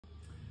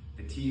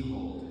The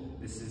T-hold.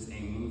 This is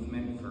a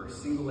movement for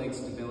single leg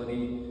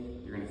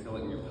stability. You're gonna feel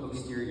it in your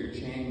posterior, your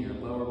chin, your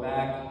lower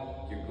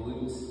back, your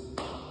glutes,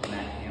 and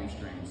that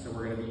hamstring. So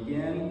we're gonna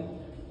begin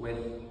with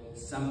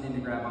something to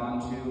grab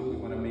onto. We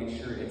wanna make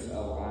sure it's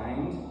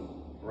aligned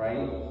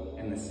right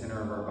in the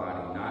center of our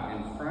body, not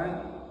in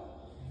front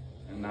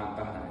and not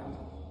behind.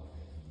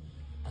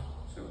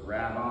 So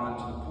grab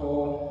onto the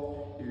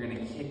pole. You're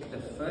gonna kick the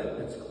foot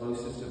that's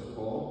closest to the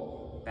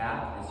pole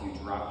back as you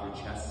drop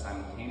your chest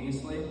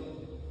simultaneously.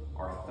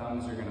 Our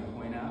thumbs are gonna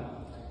point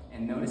up.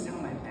 And notice how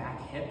my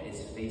back hip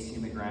is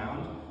facing the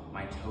ground.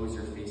 My toes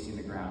are facing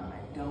the ground.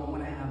 I don't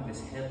wanna have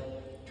this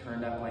hip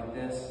turned up like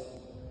this.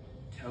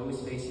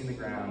 Toes facing the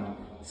ground.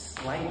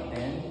 Slight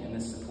bend in the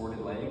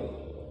supported leg.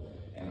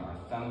 And our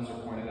thumbs are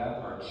pointed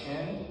up. Our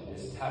chin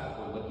is tucked.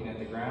 We're looking at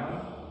the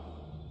ground.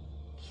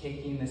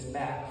 Kicking this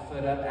back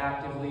foot up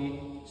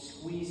actively,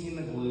 squeezing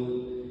the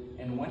glute.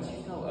 And once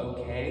you feel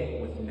okay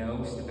with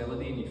no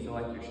stability and you feel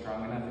like you're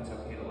strong enough, it's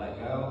okay to let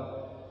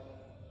go.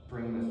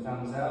 Bring the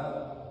thumbs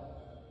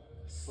up.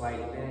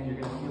 Slight bend,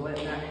 you're gonna feel it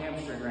in that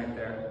hamstring right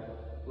there.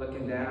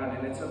 Looking down,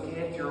 and it's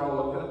okay if you're all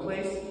over the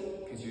place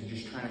because you're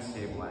just trying to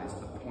stabilize.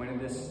 The point of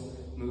this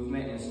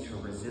movement is to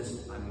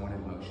resist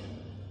unwanted motion.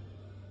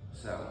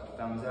 So,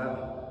 thumbs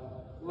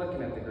up,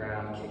 looking at the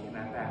ground, kicking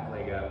that back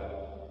leg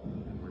up,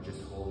 and we're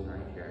just holding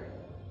right here.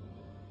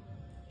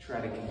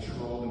 Try to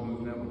control the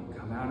movement when you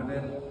come out of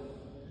it.